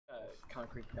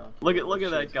concrete down. Look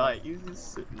at that guy. He's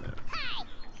just sitting there.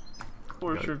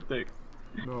 Poor shrimp dick.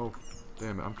 No.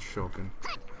 Damn it, I'm choking.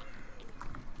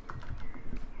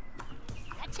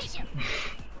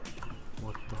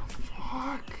 What the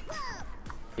fuck?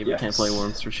 Hey, we can't play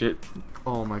worms for shit.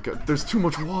 Oh my god, there's too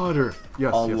much water!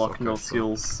 Yes, All yes, luck, okay, no so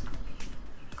skills.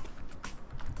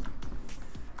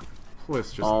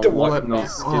 Please just All let luck, me no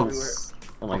skills.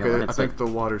 Oh my okay, god, I think the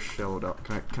water shallowed out.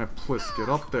 Can I please get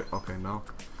up there? Okay, no.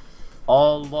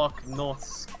 All luck, no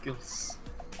skills.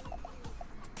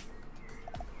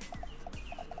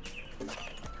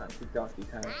 Concrete donkey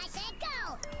time.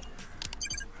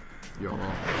 YOLO.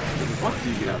 What do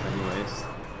you have anyways?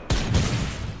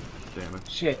 Damn it.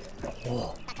 Shit.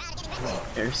 Oh.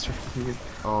 Airstrike.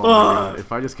 Oh my god,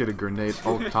 if I just get a grenade.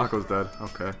 Oh, Taco's dead.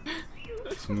 Okay.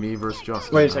 It's me versus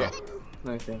Justin. Wait a second.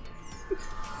 Let me think.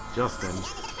 Justin.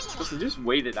 Listen, just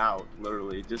wait it out,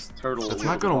 literally. Just turtle. It's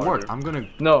not gonna work. I'm gonna.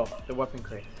 No, the weapon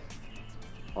crate.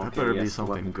 Okay, That better be yes,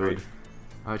 something weapon good. crate.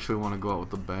 I actually want to go out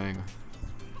with a bang.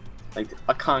 Like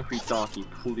a concrete donkey,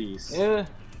 please. Yeah.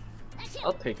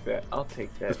 I'll take that. I'll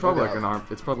take that. It's probably like an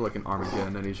It's probably like an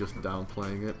Armageddon, and he's just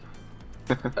downplaying it.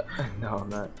 No, I'm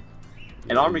not.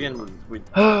 An Armageddon would.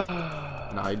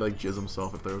 Nah, he'd like jizz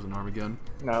himself if there was an Armageddon.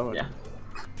 No. Yeah.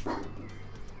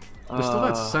 There's still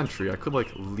that sentry. I could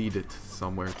like lead it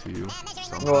somewhere to you.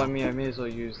 Well, I mean, I may as well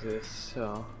use this.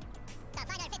 So.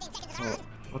 Oh.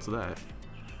 What's that?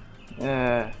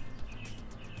 Yeah.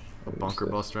 A bunker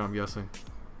buster, I'm guessing.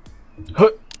 Huh.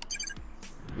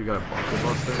 You got a bunker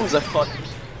buster? What was that fuck?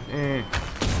 Eh.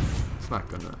 It's not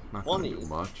gonna Funny. do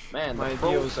much. Man, My the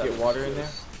idea was to get water in there.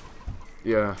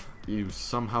 Yeah, you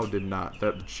somehow did not.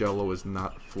 That jello is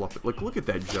not fluffy. Like, look at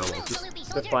that jello.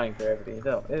 Just Defying gravity.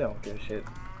 They don't give a shit.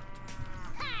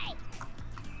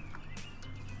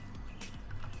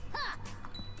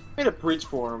 Made a bridge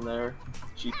for him there.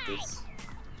 Jesus.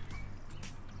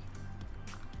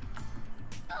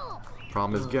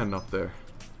 problem is getting up there.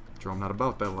 Joe, I'm not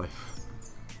about that life.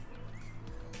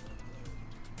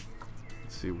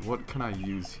 Let's see, what can I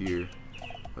use here?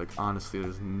 Like, honestly,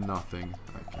 there's nothing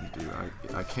I can do.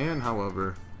 I can,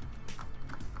 however,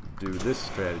 do this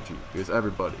strategy, because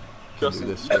everybody can do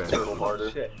this strategy. Turtle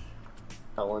harder. Shit.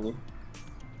 Telling you.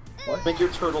 What? Make your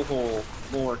turtle hole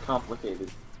more complicated.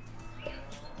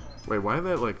 Wait, why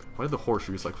did the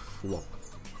horseshoes like flop?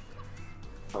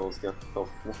 I was gonna fell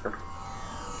floor.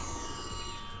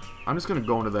 I'm just gonna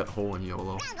go into that hole in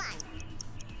YOLO.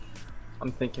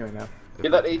 I'm thinking right now.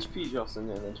 Get that HP, Justin,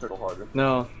 and then turtle harder.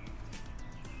 No.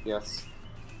 Yes.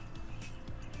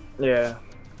 Yeah.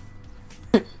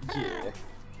 Yeah.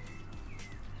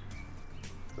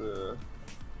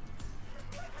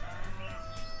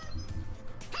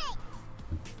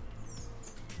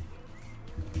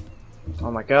 Oh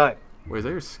my god. Wait, is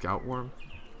that your scout worm?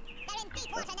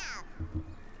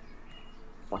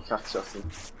 Oh my god, Justin.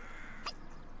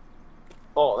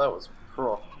 Oh, that was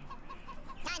pro.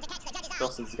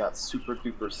 Justin's got super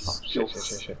duper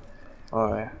skills. Shit.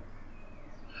 Alright.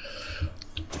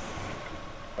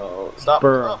 Oh, stop!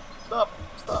 Burr. Stop!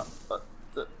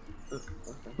 Okay.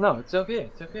 No, it's okay.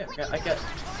 It's okay. I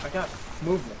got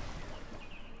movement.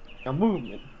 Got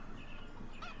movement.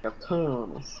 Got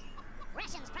tunnels.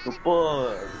 Got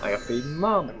bugs. I got feeding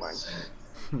mom. Never mind.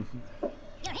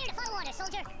 You're here to find water,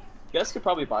 soldier. You guys could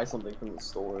probably buy something from the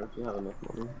store if you have enough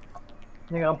money.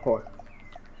 Yeah, I'm poor.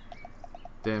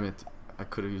 Damn it, I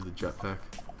could have used the jetpack.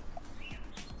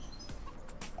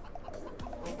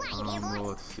 Well,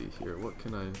 let's see here. What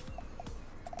can I...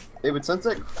 David, since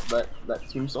that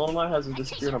tombstone of mine hasn't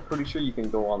disappeared, I'm pretty sure you can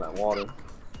go on that water.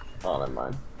 Oh, never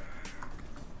mind.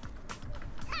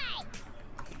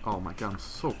 Oh my god, I'm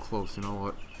so close, you know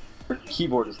what? Your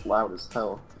keyboard is loud as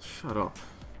hell. Shut up.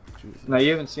 Jesus. Now you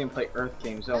haven't seen him play Earth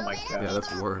games. Oh my god. Yeah,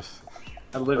 that's worse.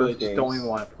 I literally Earth just games. don't even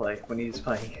want to play when he's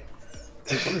playing.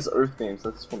 What is Earth games?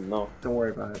 I just want to know. Don't worry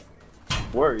about it.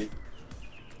 Worried.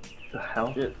 The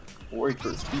hell? Shit. Worried for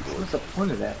his keyboard. What's the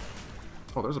point of that?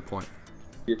 Oh, there's a point.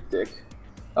 You dick.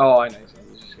 Oh, I know.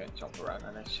 He's just gonna jump around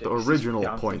on that shit. The He's original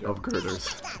down point syndrome. of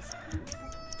girders.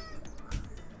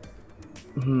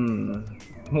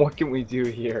 What can we do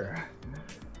here?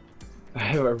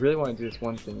 I really want to do this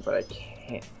one thing, but I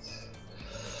can't.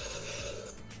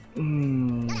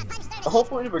 The whole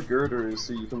point of a girder is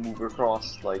so you can move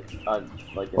across like an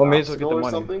Well, may as well get obstacle the or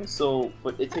money. something. So,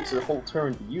 but it takes a whole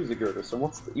turn to use a girder. So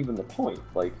what's even the point?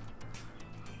 Like,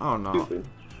 Oh no. stupid.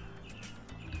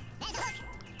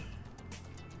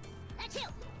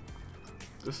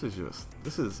 That's you.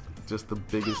 This is just the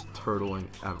biggest turtling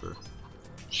ever.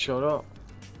 Shut up.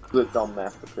 The dumb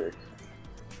math to pick.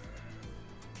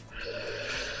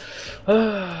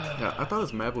 Yeah, I thought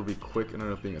this map would be quick and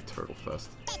ended up being a turtle fest.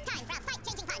 It's time for a fight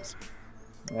changing punch.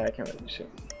 Yeah, I can't really do shit.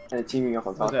 And teaming up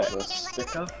on top What's of that? this.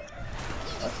 Stick up?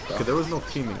 That's Okay, there was no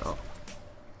teaming up.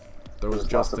 There was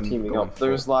There's lots of Justin teaming going up.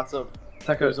 There's full. lots of.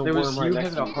 Tucker, There's a there was worm right you next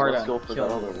having to a me, hard let's go on for killing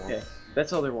that other me. one. Okay,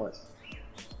 that's all there was.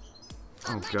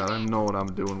 Oh god, I know what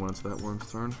I'm doing when it's that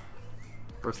worm's turn.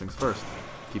 First things first,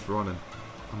 keep running.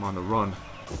 I'm on the run.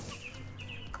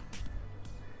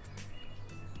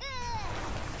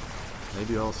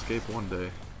 Maybe I'll escape one day.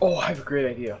 Oh, I have a great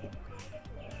idea.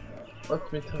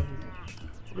 Let me tell you.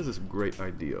 What is this great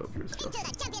idea of yours, Into Justin?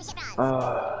 the championship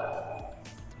round.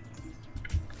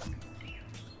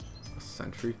 A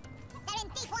sentry? They're in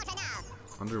deep water now.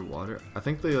 Underwater? I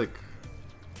think they like...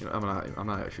 You know, I'm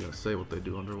not actually gonna say what they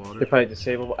do underwater. They're probably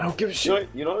disabled. I don't give a shit.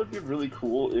 You know, it'd be really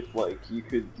cool if like you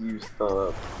could use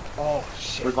the Oh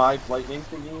shit. revive lightning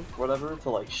thingy, whatever, to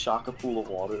like shock a pool of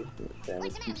water to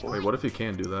damage people. Wait, what if you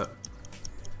can do that?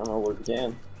 I don't know what you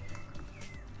can.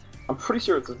 I'm pretty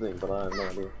sure it's a thing, but I have no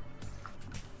idea.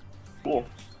 Cool.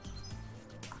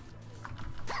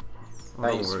 Oh, Now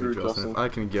don't you worry, screwed, Justin. Justin. I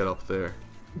can get up there.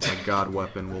 My god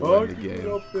weapon will Oh, win the get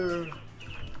game. up there.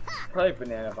 Probably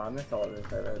banana bomb. That's all it is.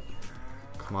 I read.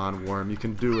 Come on, worm, you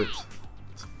can do it.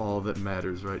 It's all that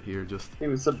matters right here. Just It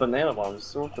was a banana bomb,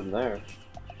 just throw it from there.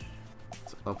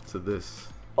 it's up to this.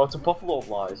 Oh, it's a buffalo of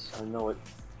lies. I know it.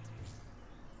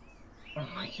 Oh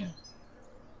my god.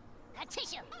 A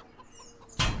tissue.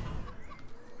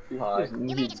 Too high. Just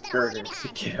need burgers to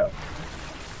get up.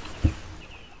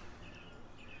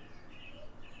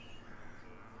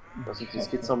 Doesn't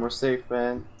just get somewhere safe,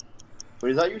 man.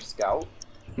 Wait, is that your scout?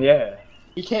 Yeah,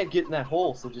 He can't get in that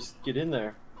hole, so just get in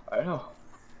there. I know.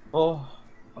 Oh,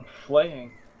 I'm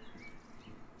flaying.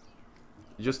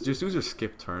 Just use your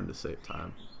skip turn to save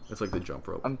time. It's like the jump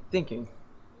rope. I'm thinking.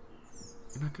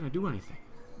 You're not gonna do anything.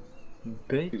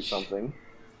 Bitch. do something.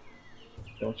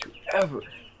 Don't you ever.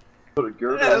 Put a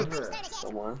girder Ever.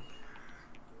 somewhere.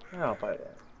 I'll buy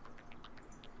that.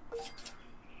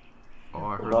 Oh,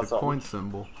 I heard about the something? point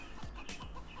symbol.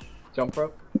 Jump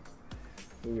rope?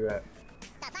 Where you at?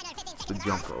 The final 15 It's the seconds.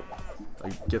 jump rope.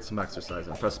 Like, get some exercise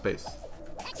and press space.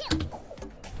 Achoo.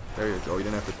 There you go. You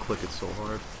didn't have to click it so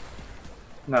hard.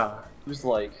 Nah. Who's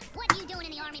like, What are you doing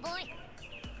in the army, boy?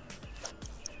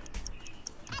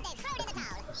 And they throw it in the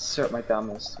towel. Assert my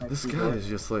dominance. My This guy keyboard. is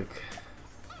just like,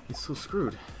 he's so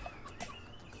screwed.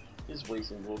 he's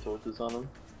wasting blowtorches on him.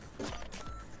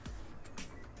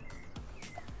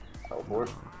 Teleport.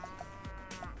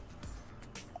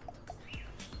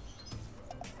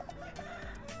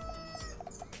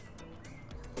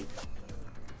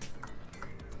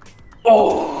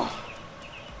 Oh!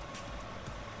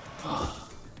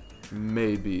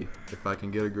 Maybe if I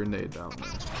can get a grenade down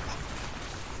there,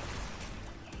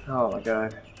 Oh my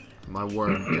god. my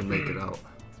worm can make it out.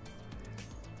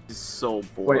 He's so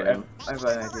Wait, boring. I have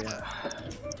an idea.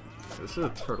 This is a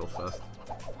turtle fest.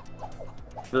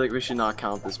 I feel like we should not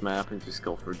count this map and just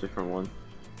go for a different one.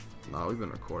 Nah, we've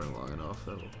been recording long enough.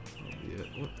 That'll be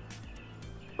it.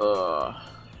 What?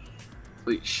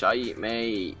 Wait, shite,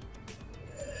 mate.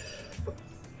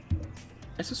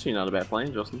 It's actually not a bad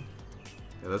plan, Justin.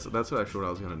 Yeah, that's actually what I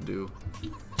was gonna do.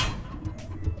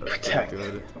 That's Protect.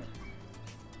 pretty good.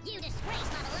 You disgrace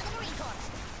my beloved Marine Corps.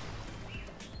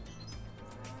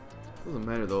 Doesn't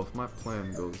matter though. If my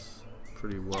plan goes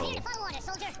pretty You're well, here to follow orders,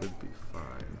 soldier. should be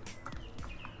fine.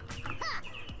 Ha!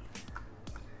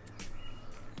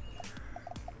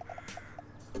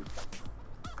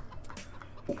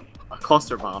 A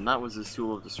cluster bomb, that was his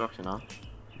tool of destruction, huh?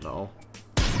 No.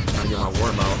 Trying to get my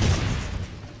worm out.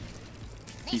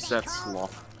 Piece that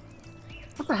sloth.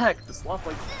 What the heck? The sloth,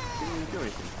 like, didn't even do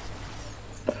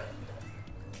anything.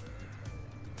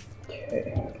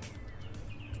 Okay.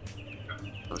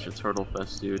 Such a turtle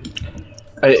fest, dude.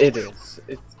 It is.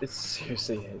 It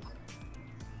seriously is.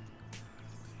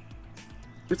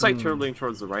 It's like turtling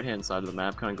towards the right-hand side of the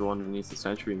map, kind of go underneath the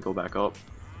sentry and go back up.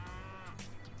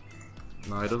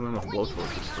 No, he doesn't have enough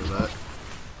blowtorches for that.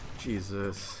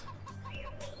 Jesus.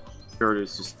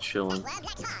 Girder's just chilling. Lab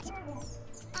gets hot.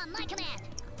 On my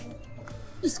command.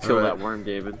 Just kill Alright. that worm,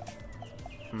 David.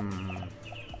 Hmm.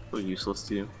 So useless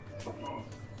to you.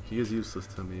 He is useless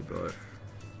to me, but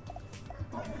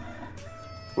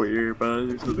Where, but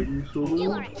there's something useful.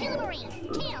 You are a killer Marine.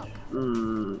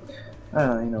 Kill. I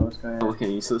don't even know what's going on.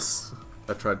 Telekinesis.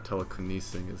 I tried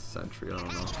telekinesing his sentry. I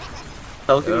don't know.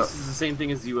 Telekinesis is the same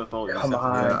thing as UFO. You Come just have to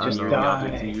on, Yeah, I just know. near the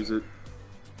object die. and use it.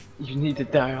 You need to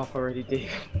die off already,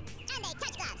 Dave. And they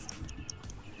touch gloves.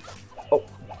 Oh.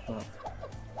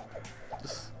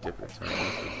 Just skip your turn.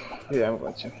 Yeah, I'm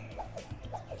going to. You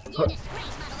disgrace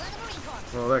my beloved Marine Corps.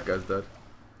 Oh, that guy's dead.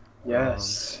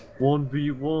 Yes.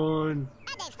 1v1.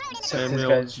 Except this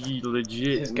guy's, MLG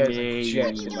legit. this guy's a Yay,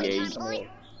 jet. yay.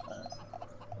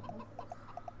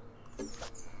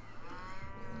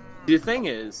 The thing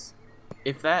is,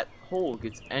 if that hole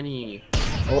gets any...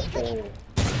 Oh,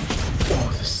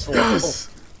 the slow. Yes!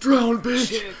 Drown, bitch!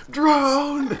 Shit.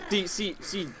 Drown! See,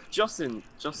 Justin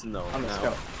though, I'm a now,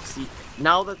 scout. see,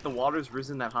 now that the water's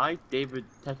risen that high, David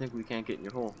technically can't get in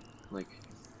your hole. Like,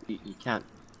 you can't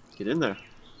get in there.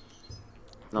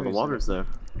 Now the Wait a water's there.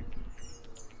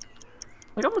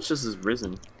 Like, how much this has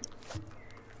risen?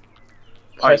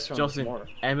 Alright, Press on Justin, more.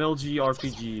 MLG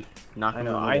RPG, not I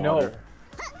gonna know, in the I know. water.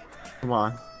 Come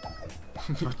on.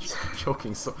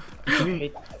 Choking so. I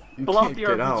hate You Pull out can't the get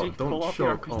RPG, out. pull Don't out the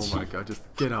choke. Oh RPG. my god,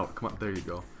 just get out. Come on, there you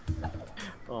go.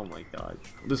 Oh my god.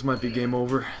 This might be game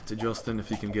over to Justin if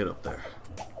he can get up there.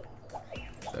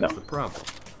 That's No. the problem.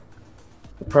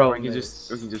 the Or problem. you can is...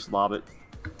 just lob it.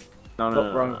 No, Oh, no,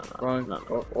 no, wrong, no, no, wrong. no,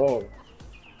 no. Oh, oh.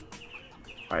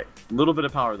 Alright, a little bit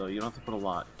of power though, you don't have to put a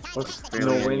lot. What's Barely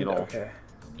no any wind? at all. Okay.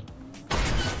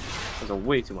 There's a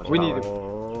way too much We power. need to-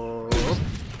 Oh.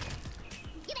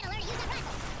 You better learn to use that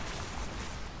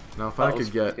rifle. Now, if That I was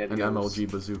could get spaghetti an noodles.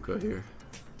 MLG bazooka here,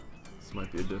 this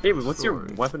might be a different David, what's story.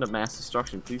 your weapon of mass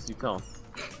destruction? Please do tell.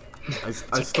 I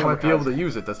still might be able to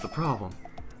use it, that's the problem.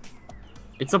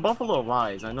 It's a Buffalo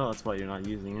Rise. I know that's why you're not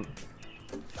using it.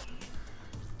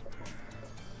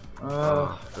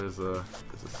 There's a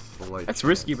slight... That's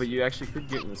risky, but you actually could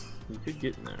get in this. You could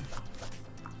get in there.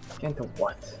 Into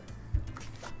what?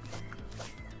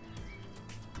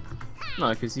 No,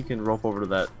 because he can rope over to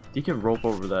that. He can rope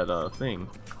over that thing.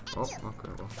 Oh, okay,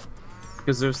 well.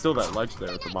 Because there's still that ledge there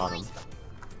at the bottom.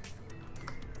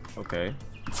 Okay.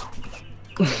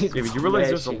 David, you realize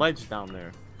there's a ledge down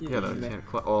there. Yeah, that you can't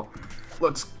oh,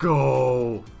 let's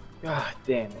go! God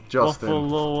damn it. Justin.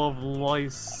 Buffalo of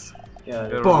Lice. Yeah,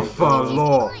 Better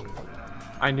Buffalo!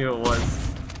 I knew it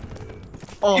was.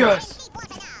 Oh. Yes!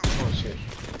 Oh shit.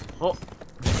 Oh.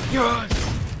 Yes!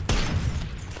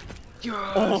 Yes!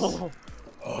 Oh.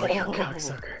 Oh, you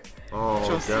cocksucker. Oh,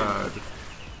 Justin. God.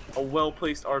 A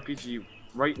well-placed RPG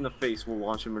right in the face will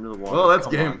launch him into the water. Well, that's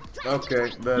Come game. on. Okay,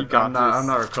 You that, got I'm not. this. I'm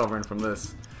not recovering from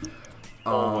this.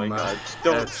 Oh my man, god.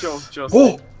 Don't that's- choke,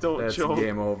 Justin. Don't That's choke.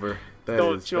 game over.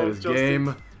 Don't That choke, is Justin.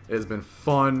 game. It has been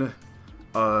fun.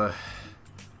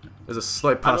 There's a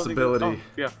slight I don't think it- possibility. oh,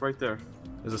 yeah, right there.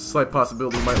 There's a slight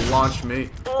possibility you might launch me.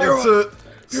 Oh.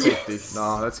 It's a safety.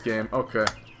 No, that's game. Okay.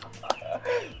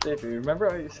 David, remember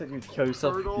how you said you'd kill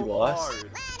yourself if you Turtle lost?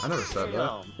 hard. I never said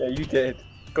that. Damn. Yeah, you did.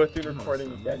 Go through the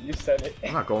recording again. You said it.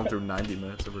 I'm not going through 90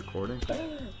 minutes of recording.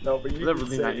 No, but you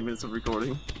Literally said 90 minutes of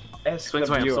recording. Ask the Explains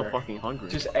why I'm so viewer. fucking hungry.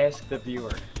 Just ask the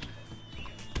viewer.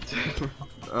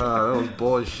 That was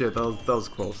bullshit. That was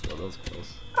close though. That was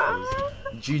close. That was...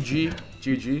 GG,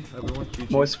 everyone. GG.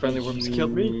 Most friendly worms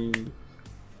killed me.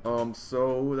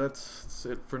 So that's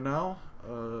it for now.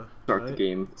 Start the right?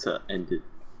 game to end it.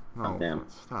 No, damn.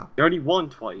 stop. You already won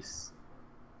twice.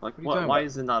 Like, you what? talking Why about?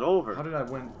 is it not over? How did I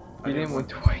win? You didn't win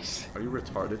twice. Are you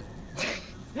retarded?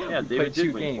 Yeah, We David played did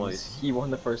two win games. twice. He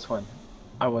won the first one.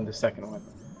 I won the second one.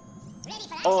 Ready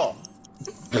for Oh,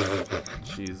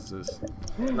 Jesus.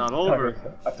 not over.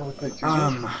 I thought we played two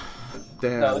games.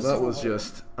 Damn, No, let's that do was one later.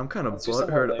 just. I'm kind of Let's do some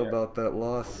more butthurt later. about that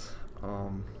loss.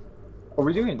 Are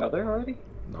we doing another already?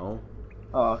 No.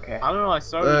 Oh, okay. I don't know, I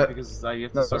started it because I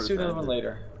have to No, start let's do it another then. one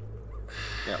later.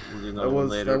 Yeah, we'll do another That one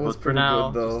was later. that was But for pretty now,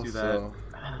 good though. just do that. So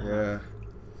yeah.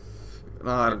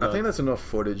 No, I think that's enough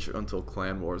footage until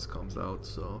Clan Wars comes out.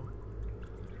 So.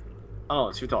 I don't know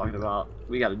what you're talking about.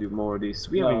 We gotta do more of these.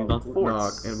 We haven't even done No,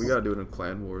 forts. and we gotta do it in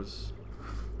Clan Wars.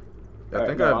 Yeah, I Alright,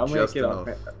 think no, I I'm have gonna just get enough.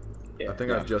 off. Yeah, I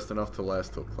think I have just enough to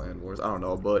last till Clan Wars. I don't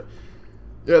know, but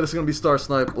yeah, this is gonna be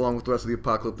Starsnipe along with the rest of the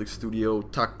Apocalyptic Studio.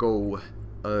 Taco,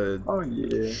 Oh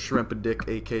yeah. Shrimpadick,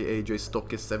 aka J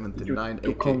Stokis 79,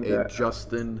 You call me aka that.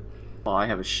 Justin. Oh, I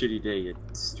have a shitty day, you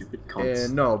stupid cunts.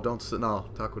 And no, don't say no.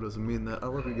 Taco doesn't mean that. I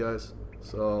love you guys.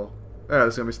 So yeah,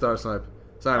 this is gonna be Starsnipe.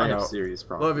 I Signing have out. serious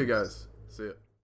problems. Love you guys. See ya.